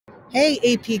Hey,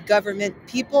 AP government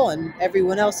people and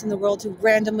everyone else in the world who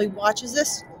randomly watches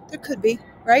this, there could be,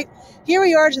 right? Here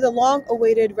we are to the long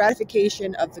awaited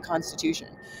ratification of the Constitution.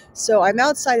 So I'm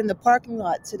outside in the parking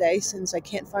lot today since I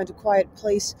can't find a quiet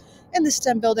place in the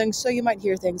STEM building, so you might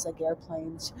hear things like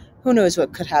airplanes. Who knows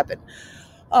what could happen?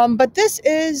 But this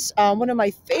is one of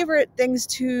my favorite things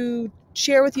to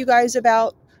share with you guys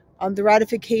about the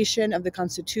ratification of the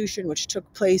Constitution, which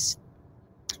took place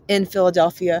in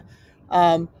Philadelphia.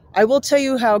 I will tell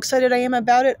you how excited I am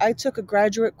about it. I took a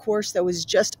graduate course that was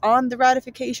just on the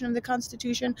ratification of the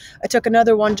Constitution. I took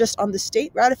another one just on the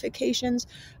state ratifications.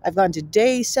 I've gone to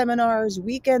day seminars,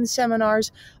 weekend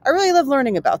seminars. I really love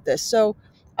learning about this. So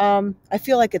I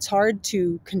feel like it's hard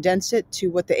to condense it to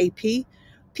what the AP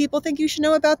people think you should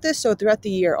know about this. So throughout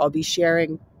the year, I'll be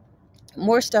sharing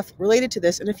more stuff related to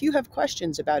this. And if you have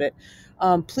questions about it,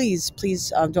 please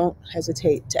don't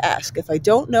hesitate to ask. If I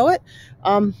don't know it,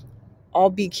 I'll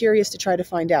be curious to try to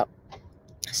find out.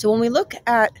 So when we look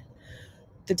at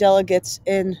the delegates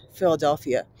in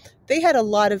Philadelphia, they had a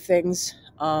lot of things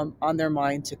on their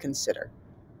mind to consider.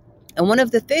 And one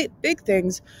of the big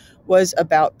things was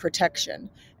about protection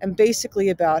and basically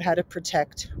about how to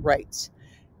protect rights.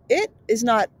 It is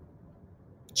not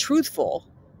truthful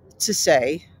to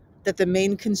say that the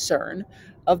main concern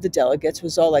of the delegates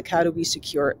was all like, how do we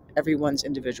secure everyone's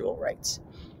individual rights?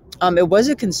 It was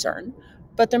a concern,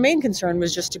 but their main concern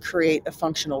was just to create a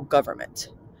functional government.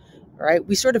 All right,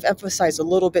 we sort of emphasize a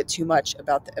little bit too much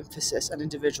about the emphasis on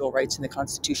individual rights in the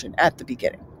Constitution at the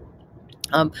beginning.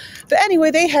 But anyway,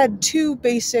 they had two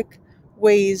basic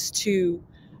ways to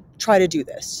try to do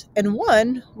this. And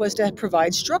one was to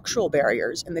provide structural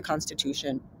barriers in the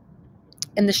Constitution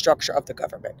in the structure of the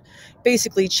government,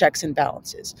 basically checks and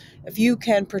balances. If you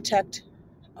can protect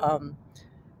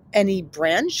any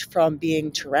branch from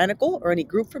being tyrannical or any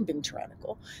group from being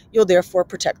tyrannical, you'll therefore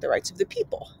protect the rights of the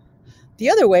people. The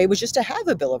other way was just to have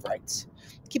a Bill of Rights.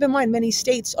 Keep in mind, many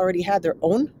states already had their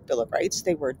own Bill of Rights.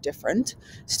 They were different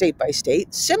state by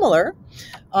state, similar.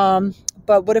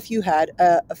 But what if you had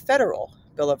a federal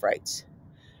Bill of Rights?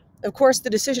 Of course, the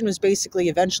decision was basically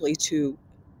eventually to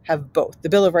have both. The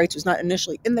Bill of Rights was not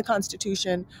initially in the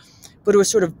Constitution, but it was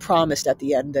sort of promised at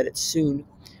the end that it soon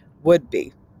would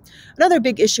be. Another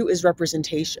big issue is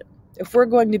representation. If we're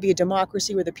going to be a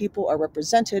democracy where the people are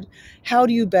represented, how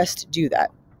do you best do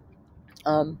that?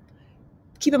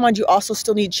 Keep in mind, you also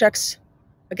still need checks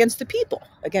against the people,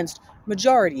 against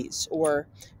majorities or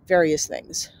various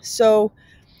things. So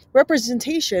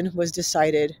representation was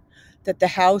decided that the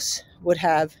House would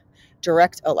have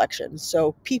direct elections.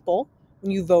 So people,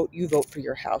 when you vote for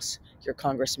your House, your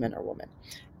congressman or woman.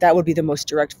 That would be the most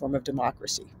direct form of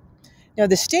democracy. Now,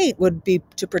 the state would be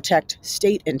to protect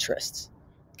state interests.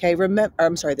 Okay,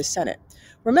 the Senate.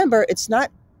 Remember, it's not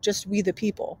just we the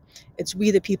people. It's we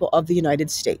the people of the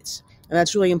United States. And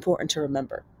that's really important to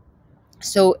remember.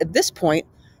 So at this point,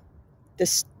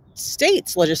 the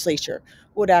state's legislature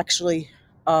would actually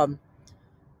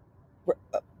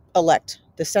elect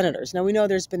the senators. Now, we know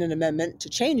there's been an amendment to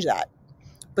change that.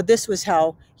 But this was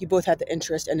how you both had the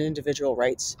interest and individual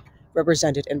rights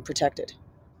represented and protected.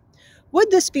 Would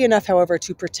this be enough, however,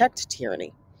 to protect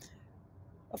tyranny?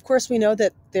 Of course, we know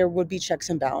that there would be checks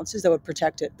and balances that would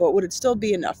protect it, but would it still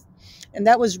be enough? And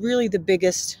that was really the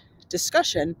biggest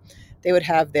discussion they would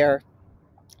have there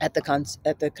at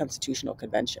the Constitutional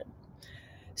Convention.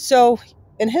 So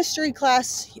in history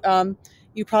class,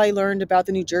 you probably learned about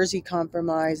the New Jersey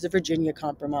Compromise, the Virginia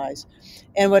Compromise.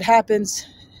 And what happens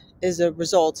as a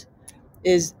result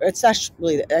is, it's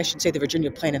actually, I should say, the Virginia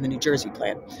Plan and the New Jersey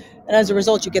Plan. And as a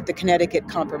result, you get the Connecticut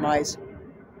Compromise,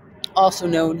 also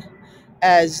known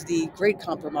as the Great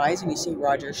Compromise. And you see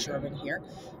Roger Sherman here,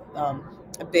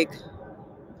 a big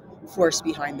force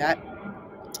behind that.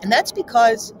 And that's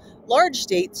because large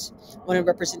states wanted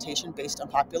representation based on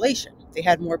population. If they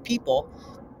had more people,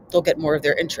 they'll get more of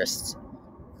their interests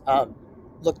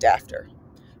looked after.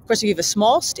 Of course, if you have a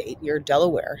small state, you're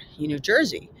Delaware, you're New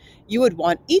Jersey, you would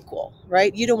want equal,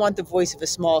 right? You don't want the voice of a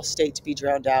small state to be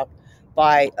drowned out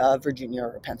by Virginia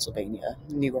or Pennsylvania,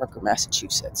 New York or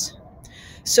Massachusetts.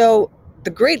 So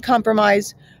the Great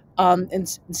Compromise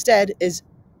instead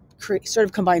sort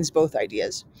of combines both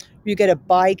ideas. You get a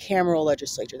bicameral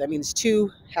legislature. That means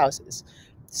two houses.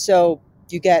 So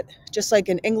you get, just like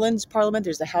in England's parliament,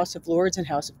 there's the House of Lords and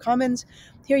House of Commons.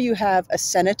 Here you have a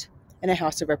Senate and a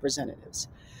House of Representatives.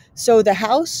 So the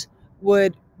House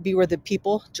would be where the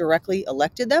people directly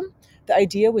elected them. The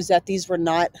idea was that these were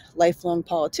not lifelong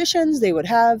politicians. They would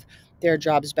have their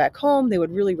jobs back home. They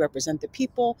would really represent the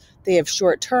people. They have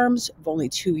short terms of only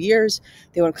 2 years.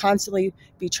 They would constantly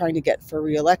be trying to get for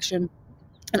re-election.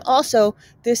 And also,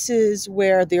 this is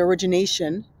where the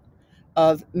origination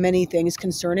of many things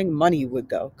concerning money would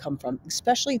come from,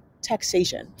 especially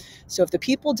taxation. So if the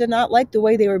people did not like the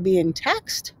way they were being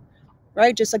taxed,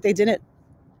 right, just like they didn't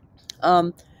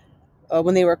um,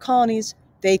 when they were colonies,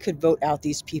 they could vote out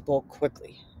these people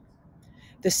quickly.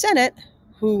 The Senate,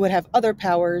 who would have other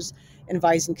powers,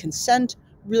 advise and consent,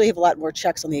 really have a lot more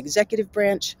checks on the executive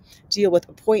branch, deal with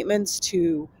appointments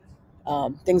to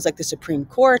things like the Supreme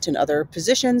Court and other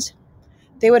positions.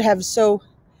 They would have, so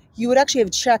you would actually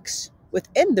have checks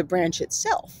within the branch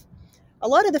itself. A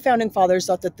lot of the founding fathers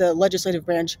thought that the legislative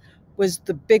branch was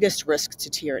the biggest risk to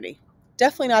tyranny.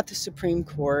 Definitely not the Supreme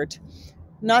Court,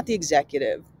 not the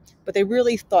executive, but they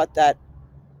really thought that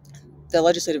the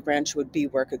legislative branch would be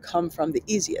where it could come from the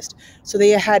easiest. So they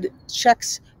had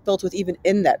checks built with even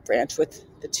in that branch with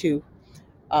the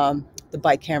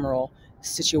bicameral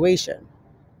situation.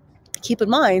 Keep in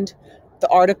mind, the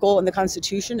article in the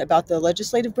Constitution about the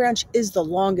legislative branch is the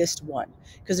longest one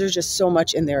because there's just so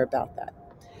much in there about that.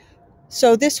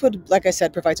 So this would, like I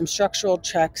said, provide some structural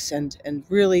checks and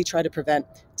really try to prevent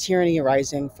tyranny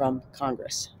arising from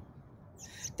Congress.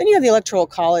 Then you have the Electoral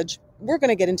College. We're going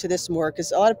to get into this more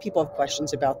because a lot of people have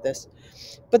questions about this.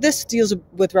 But this deals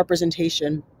with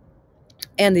representation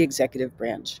and the executive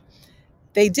branch.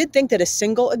 They did think that a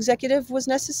single executive was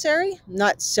necessary,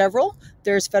 not several.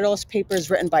 There's Federalist Papers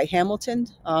written by Hamilton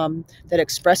that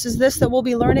expresses this that we'll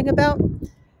be learning about.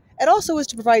 It also was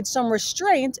to provide some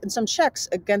restraint and some checks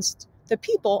against the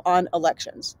people on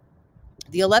elections.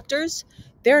 The electors,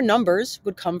 their numbers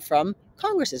would come from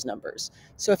Congress's numbers.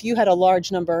 So if you had a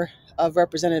large number of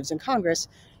representatives in Congress,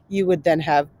 you would then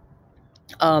have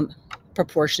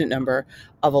proportionate number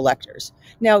of electors.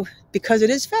 Now, because it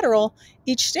is federal,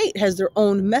 each state has their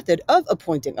own method of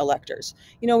appointing electors.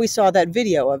 You know, we saw that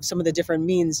video of some of the different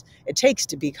means it takes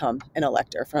to become an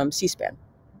elector from C-SPAN.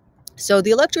 So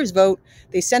the electors vote,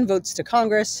 they send votes to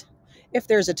Congress. If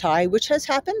there's a tie, which has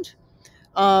happened,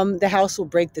 the House will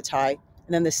break the tie,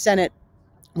 and then the Senate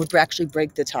would actually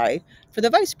break the tie for the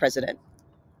vice president.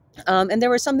 And there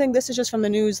was something, this is just from the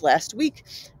news last week,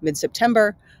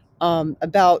 mid-September,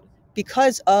 about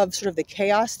because of sort of the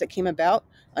chaos that came about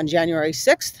on January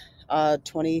 6th,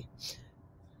 2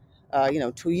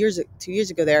 years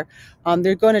ago there,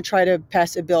 they're going to try to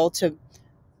pass a bill to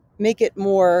make it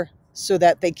more so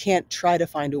that they can't try to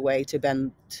find a way to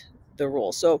bend the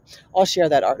rules. So I'll share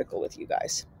that article with you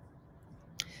guys.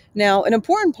 Now, an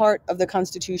important part of the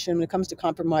Constitution when it comes to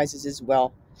compromises as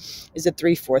well is the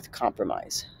 3/4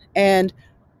 compromise. And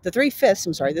the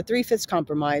 3/5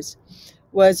 compromise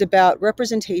was about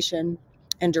representation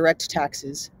and direct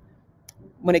taxes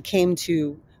when it came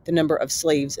to the number of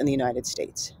slaves in the United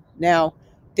States. Now,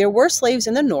 there were slaves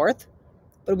in the North,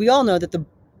 but we all know that the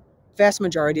vast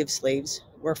majority of slaves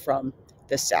were from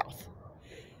the South.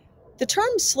 The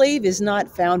term slave is not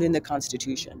found in the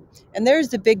Constitution. And there's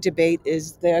the big debate,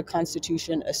 is the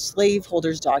Constitution a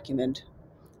slaveholder's document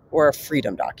or a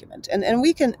freedom document? And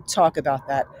we can talk about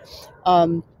that.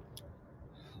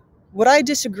 What I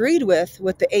disagreed with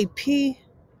the AP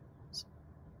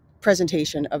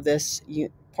presentation of this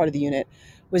part of the unit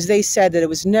was they said that it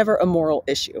was never a moral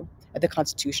issue at the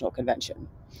Constitutional Convention.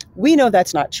 We know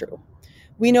that's not true.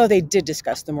 We know they did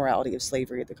discuss the morality of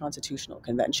slavery at the Constitutional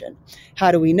Convention.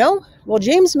 How do we know? Well,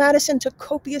 James Madison took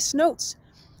copious notes,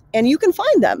 and you can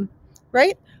find them,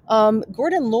 right?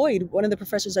 Gordon Lloyd, one of the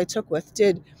professors I took with,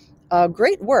 did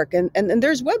great work. And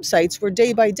there's websites where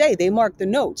day by day they mark the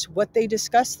notes, what they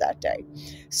discussed that day.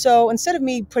 So instead of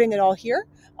me putting it all here,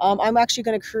 I'm actually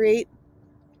going to create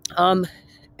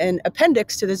an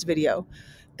appendix to this video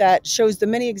that shows the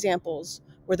many examples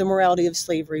where the morality of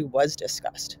slavery was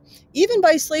discussed, even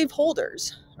by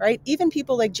slaveholders, right? Even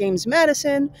people like James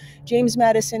Madison,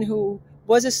 who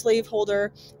was a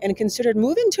slaveholder and considered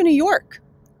moving to New York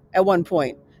at one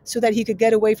point so that he could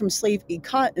get away from the slave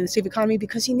economy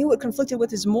because he knew it conflicted with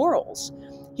his morals.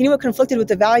 He knew it conflicted with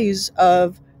the values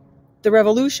of the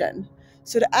revolution.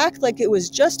 So to act like it was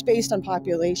just based on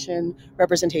population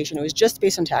representation, it was just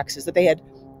based on taxes, that they had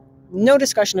no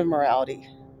discussion of morality,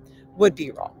 would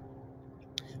be wrong.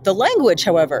 The language,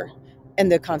 however, in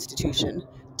the Constitution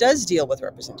does deal with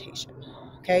representation,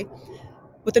 okay?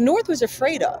 What the North was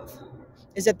afraid of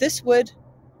is that this would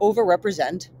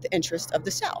overrepresent the interest of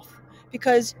the South,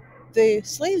 because the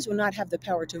slaves would not have the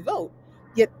power to vote,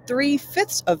 yet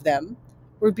 3/5 of them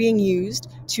were being used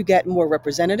to get more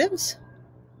representatives,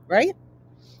 right?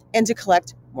 And to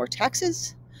collect more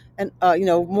taxes and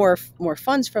more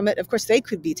funds from it. Of course, they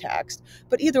could be taxed,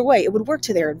 but either way, it would work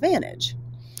to their advantage.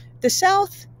 The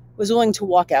South was willing to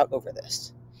walk out over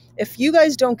this. If you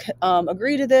guys don't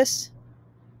agree to this,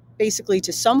 basically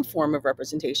to some form of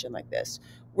representation like this,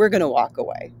 we're going to walk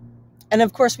away. And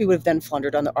of course, we would have then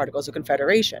floundered on the Articles of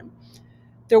Confederation.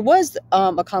 There was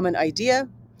a common idea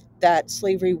that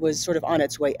slavery was sort of on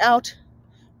its way out.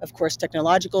 Of course,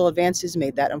 technological advances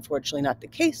made that unfortunately not the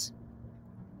case.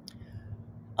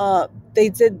 They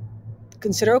did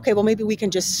consider, okay, well, maybe we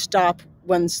can just stop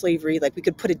when slavery, like we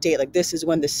could put a date, like this is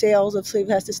when the sales of slaves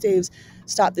has to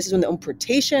stop. This is when the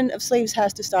importation of slaves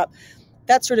has to stop.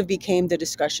 That sort of became the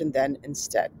discussion then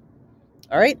instead.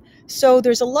 All right. So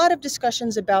there's a lot of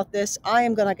discussions about this. I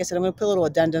am going, like I said, I'm going to put a little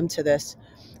addendum to this.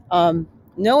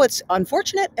 No, it's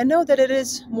unfortunate, and know that it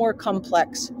is more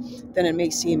complex than it may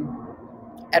seem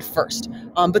at first.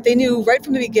 But they knew right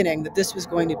from the beginning that this was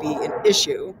going to be an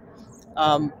issue,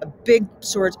 a big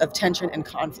source of tension and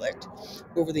conflict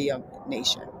over the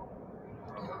nation.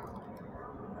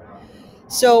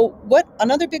 So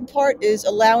another big part is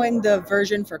allowing the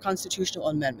version for constitutional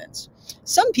amendments.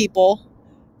 Some people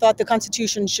thought the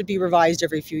Constitution should be revised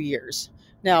every few years.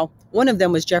 Now, one of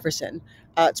them was Jefferson.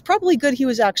 It's probably good he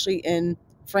was actually in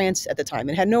France at the time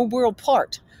and had no real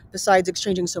part besides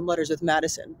exchanging some letters with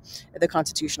Madison at the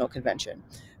Constitutional Convention.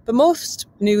 But most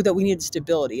knew that we needed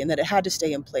stability and that it had to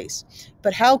stay in place.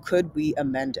 But how could we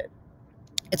amend it?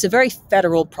 It's a very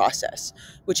federal process,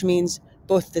 which means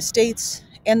both the states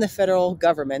and the federal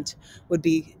government would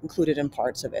be included in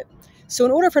parts of it. So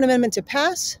in order for an amendment to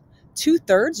pass,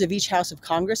 2/3 of each House of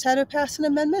Congress had to pass an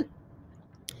amendment.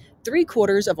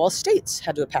 3/4 of all states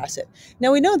had to pass it.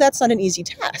 Now, we know that's not an easy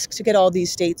task to get all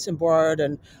these states on board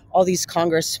and all these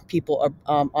Congress people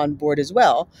on board as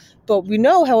well. But we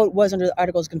know how it was under the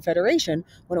Articles of Confederation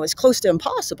when it was close to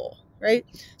impossible, right?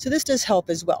 So this does help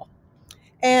as well.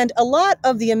 And a lot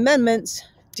of the amendments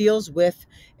deals with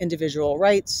individual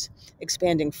rights,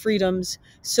 expanding freedoms.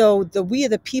 So the we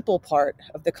the people part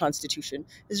of the Constitution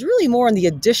is really more in the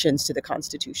additions to the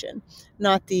Constitution,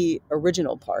 not the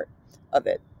original part of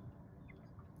it.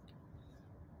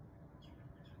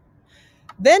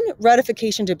 Then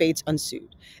ratification debates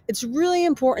ensued. It's really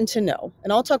important to know,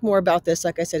 and I'll talk more about this,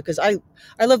 like I said, because I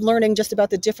love learning just about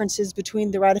the differences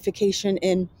between the ratification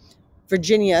in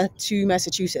Virginia to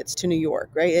Massachusetts to New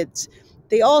York, right?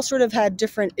 They all sort of had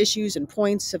different issues and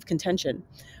points of contention.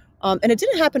 And it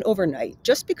didn't happen overnight.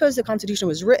 Just because the Constitution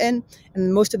was written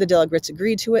and most of the delegates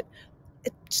agreed to it,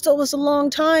 it still was a long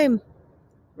time,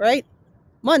 right?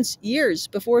 Months, years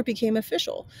before it became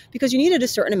official, because you needed a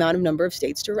certain number of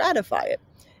states to ratify it.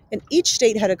 And each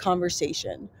state had a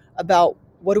conversation about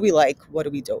what do we like, what do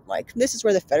we don't like. And this is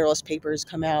where the Federalist Papers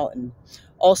come out and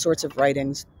all sorts of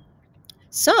writings.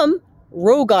 Some,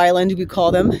 Rogue Island, we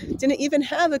call them, didn't even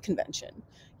have a convention.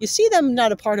 You see them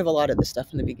not a part of a lot of this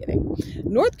stuff in the beginning.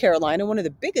 North Carolina, one of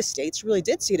the biggest states, really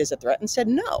did see it as a threat and said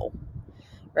no,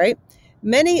 right?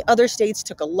 Many other states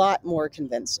took a lot more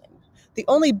convincing. The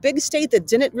only big state that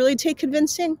didn't really take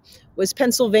convincing was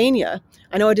Pennsylvania.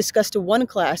 I know I discussed in one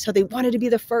class how they wanted to be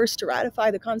the first to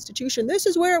ratify the Constitution. This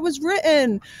is where it was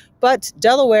written. But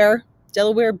Delaware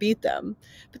beat them.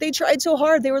 But they tried so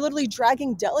hard. They were literally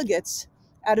dragging delegates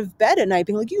out of bed at night,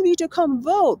 being like, you need to come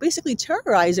vote, basically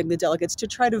terrorizing the delegates to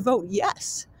try to vote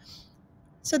yes.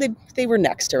 So they were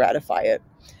next to ratify it.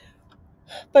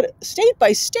 But state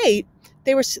by state,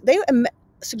 they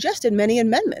suggested many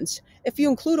amendments. If you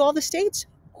include all the states,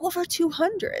 over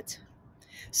 200.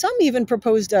 Some even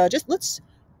proposed just let's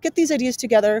get these ideas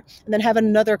together and then have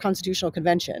another constitutional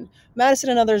convention. Madison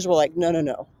and others were like,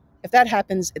 no. If that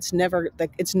happens, it's never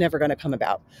going to come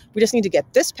about. We just need to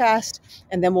get this passed,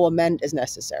 and then we'll amend as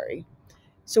necessary.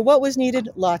 So what was needed?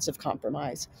 Lots of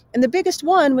compromise. And the biggest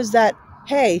one was that,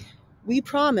 hey, we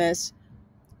promise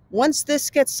once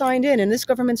this gets signed in and this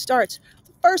government starts,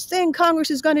 the first thing Congress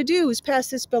is going to do is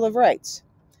pass this Bill of Rights.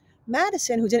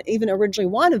 Madison, who didn't even originally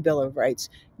want a Bill of Rights,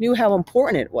 knew how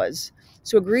important it was,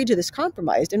 so agreed to this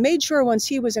compromise and made sure once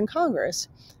he was in Congress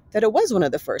that it was one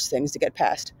of the first things to get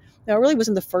passed. Now, it really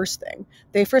wasn't the first thing.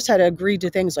 They first had to agree to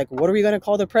things like, what are we going to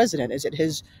call the president? Is it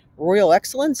his Royal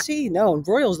Excellency? No,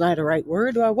 royal's not a right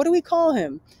word. What do we call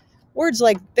him?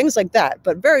 Things like that.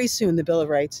 But very soon, the Bill of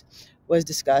Rights was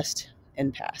discussed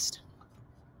and passed.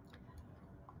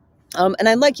 And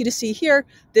I'd like you to see here,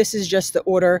 this is just the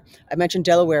order. I mentioned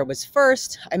Delaware was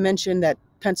first. I mentioned that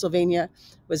Pennsylvania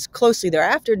was closely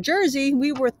thereafter. Jersey,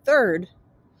 we were third,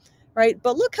 right?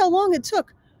 But look how long it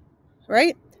took,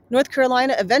 right? North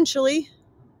Carolina eventually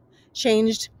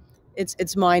changed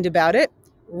its mind about it.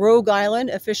 Rogue Island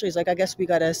officially is like, I guess we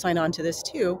got to sign on to this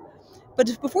too.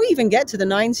 But before you even get to the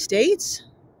 9 states,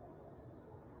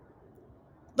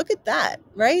 look at that,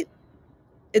 right?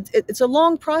 It's a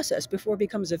long process before it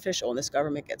becomes official and this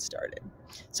government gets started.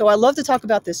 So I love to talk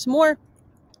about this more.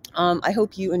 I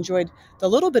hope you enjoyed the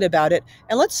little bit about it,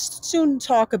 and let's soon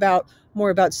talk about more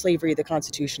about slavery, the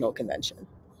Constitutional Convention.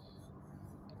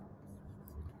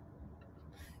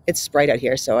 It's bright out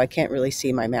here, so I can't really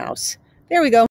see my mouse. There we go.